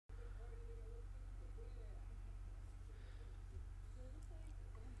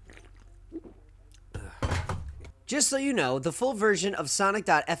Just so you know, the full version of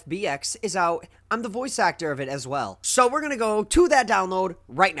Sonic.Fbx is out. I'm the voice actor of it as well. So we're gonna go to that download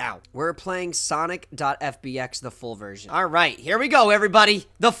right now. We're playing Sonic.Fbx, the full version. All right, here we go, everybody.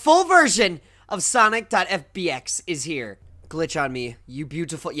 The full version of Sonic.Fbx is here. Glitch on me, you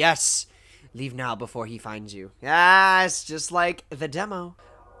beautiful. Yes. Leave now before he finds you. Yes, just like the demo.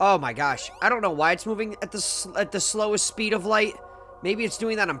 Oh my gosh. I don't know why it's moving at the slowest speed of light. Maybe it's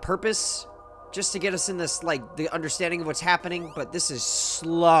doing that on purpose. Just to get us in this, like, the understanding of what's happening, but this is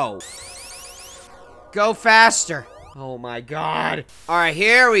slow. Go faster. Oh my god. Alright,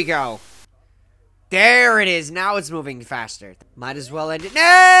 here we go. There it is. Now it's moving faster. Might as well end it.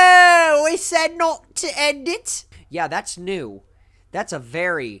 No! We said not to end it. Yeah, that's new. That's a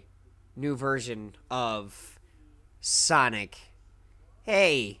very new version of Sonic.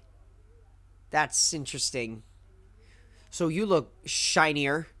 Hey. That's interesting. So you look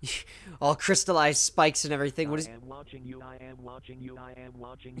shinier, all crystallized spikes and everything. What is? I am watching you. I am watching you. I am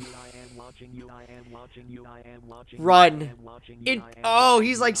watching you. I am watching you. I am watching you. I am watching you. Run! Oh,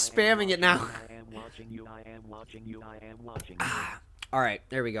 he's like spamming it now. I am watching you. I am watching you. I am watching you. All right,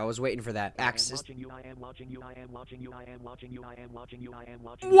 there we go. I was waiting for that. Axis.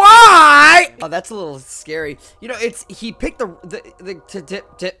 Why? Oh, that's a little scary. You know, he picked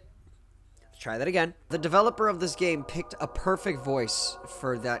the try that again. The developer of this game picked a perfect voice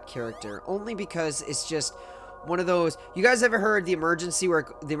for that character, only because it's just one of those. You guys ever heard the emergency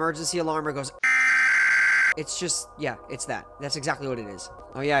alarm where it goes? It's just, yeah, it's that. That's exactly what it is.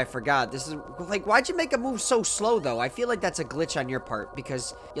 Oh yeah, I forgot. This is like, why'd you make a move so slow though? I feel like that's a glitch on your part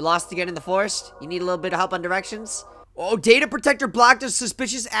because you lost again in the forest. You need a little bit of help on directions. Oh, data protector blocked a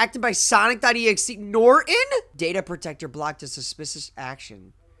suspicious action by Sonic.exe. Norton? Data protector blocked a suspicious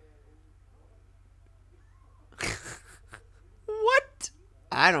action. What?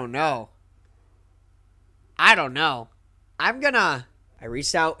 I don't know. I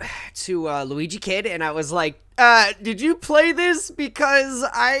reached out to Luigi Kid and I was like, did you play this? Because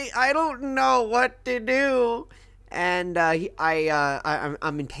I don't know what to do. And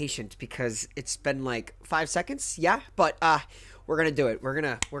I'm impatient because it's been like 5 seconds. Yeah, but we're gonna do it. We're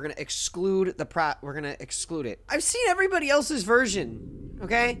gonna exclude we're gonna exclude it. I've seen everybody else's version.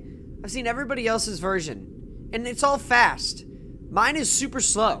 Okay, I've seen everybody else's version. And it's all fast. Mine is super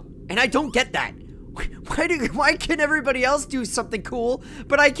slow. And I don't get that. Why can everybody else do something cool,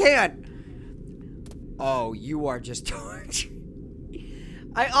 but I can't? Oh, you are just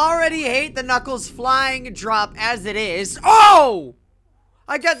torturing. I already hate the Knuckles flying drop as it is. Oh!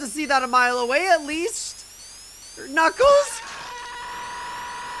 I got to see that a mile away at least. Knuckles?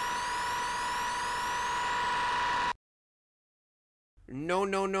 No,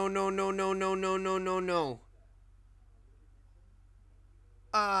 no, no, no, no, no, no, no, no, no, no.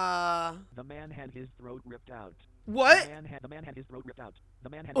 The man had his throat ripped out. What? The man had his throat ripped out. The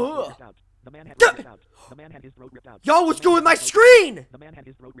man had his throat ripped out. The man had his throat ripped out. The man had his throat ripped out. Yo, what's going with my screen? The man had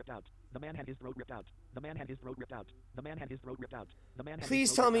his throat ripped out. The man had his throat ripped out. The man had his throat ripped out. The man had his throat ripped out. The man had.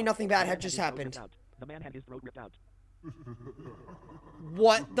 Please tell me nothing bad had just happened. The man had his throat ripped out.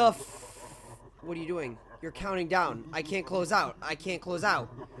 What the what are you doing? You're counting down. I can't close out. I can't close out.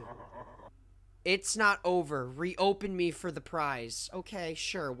 It's not over. Reopen me for the prize. Okay,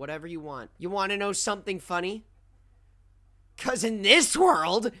 sure. Whatever you want. You want to know something funny? 'Cause in this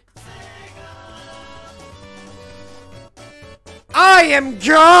world, I am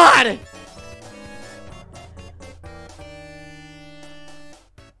God!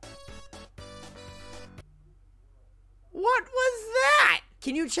 What was that?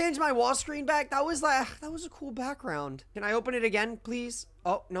 Can you change my wall screen back? That was a cool background. Can I open it again, please?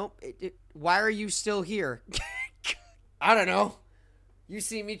 Oh, no. Why are you still here? I don't know. You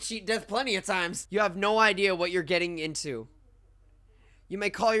see me cheat death plenty of times. You have no idea what you're getting into. You may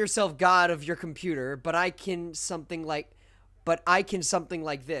call yourself God of your computer, but I can something like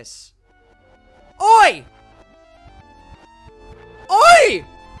this. Oi! Oi!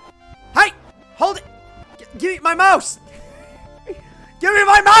 Hey! Hold it! Give me my mouse! Give me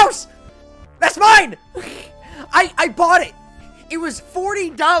my mouse! That's mine! I bought it! It was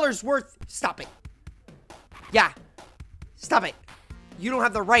 $40 worth. Stop it. Yeah. Stop it. You don't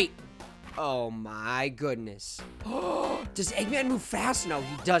have the right. Oh my goodness. Does Eggman move fast? No,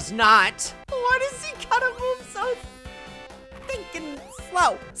 he does not. Why does he gotta move so stinking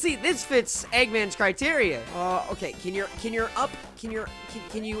slow? See, this fits Eggman's criteria. Okay, can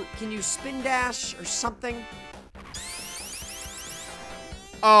you spin dash or something?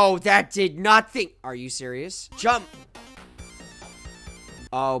 Oh, that did nothing. Are you serious? Jump.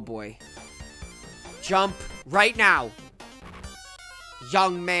 Oh boy. Jump right now.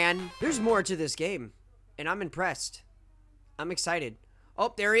 Young man. There's more to this game. And I'm impressed. I'm excited.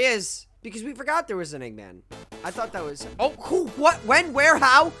 Oh, there he is. Because we forgot there was an Eggman. I thought that was... Oh, who? What? When? Where?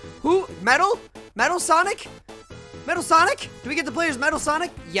 How? Who? Metal? Metal Sonic? Metal Sonic? Do we get to play as Metal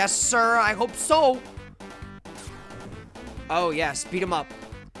Sonic? Yes, sir. I hope so. Oh, yes. Beat him up.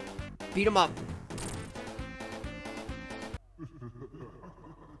 Beat him up.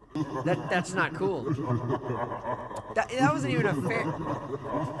 That's not cool. That wasn't even a fair...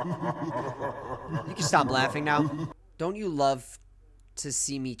 You can stop laughing now. Don't you love to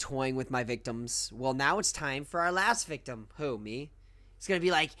see me toying with my victims? Well, now it's time for our last victim. Who, me? It's gonna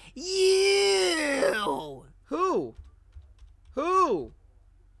be like, you! Who? Who?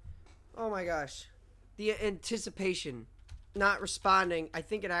 Oh my gosh. The anticipation. Not responding. I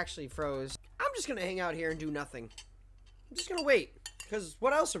think it actually froze. I'm just gonna hang out here and do nothing. I'm just gonna wait. Because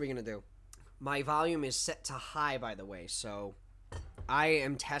what else are we gonna do? My volume is set to high, by the way, so I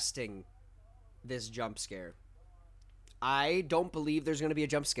am testing this jump scare. I don't believe there's gonna be a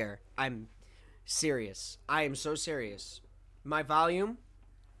jump scare. I'm serious. I am so serious. My volume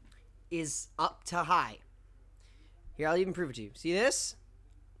is up to high. Here, I'll even prove it to you. See this?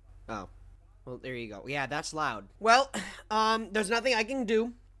 Oh. Well, there you go. Yeah, that's loud. Well, there's nothing I can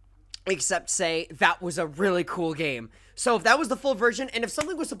do except say that was a really cool game. So if that was the full version, and if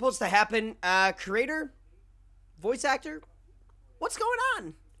something was supposed to happen, creator, voice actor, what's going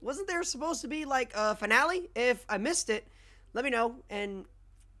on? Wasn't there supposed to be like a finale? If I missed it, let me know. And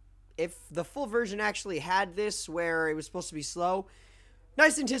if the full version actually had this where it was supposed to be slow,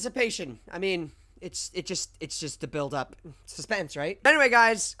 nice anticipation. I mean, it's just to build up suspense, right? Anyway,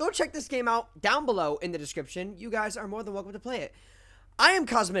 guys, go check this game out down below in the description. You guys are more than welcome to play it. I am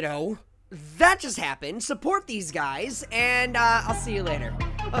Cosmitto. That just happened. Support these guys, and I'll see you later.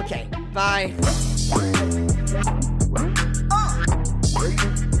 Okay, bye.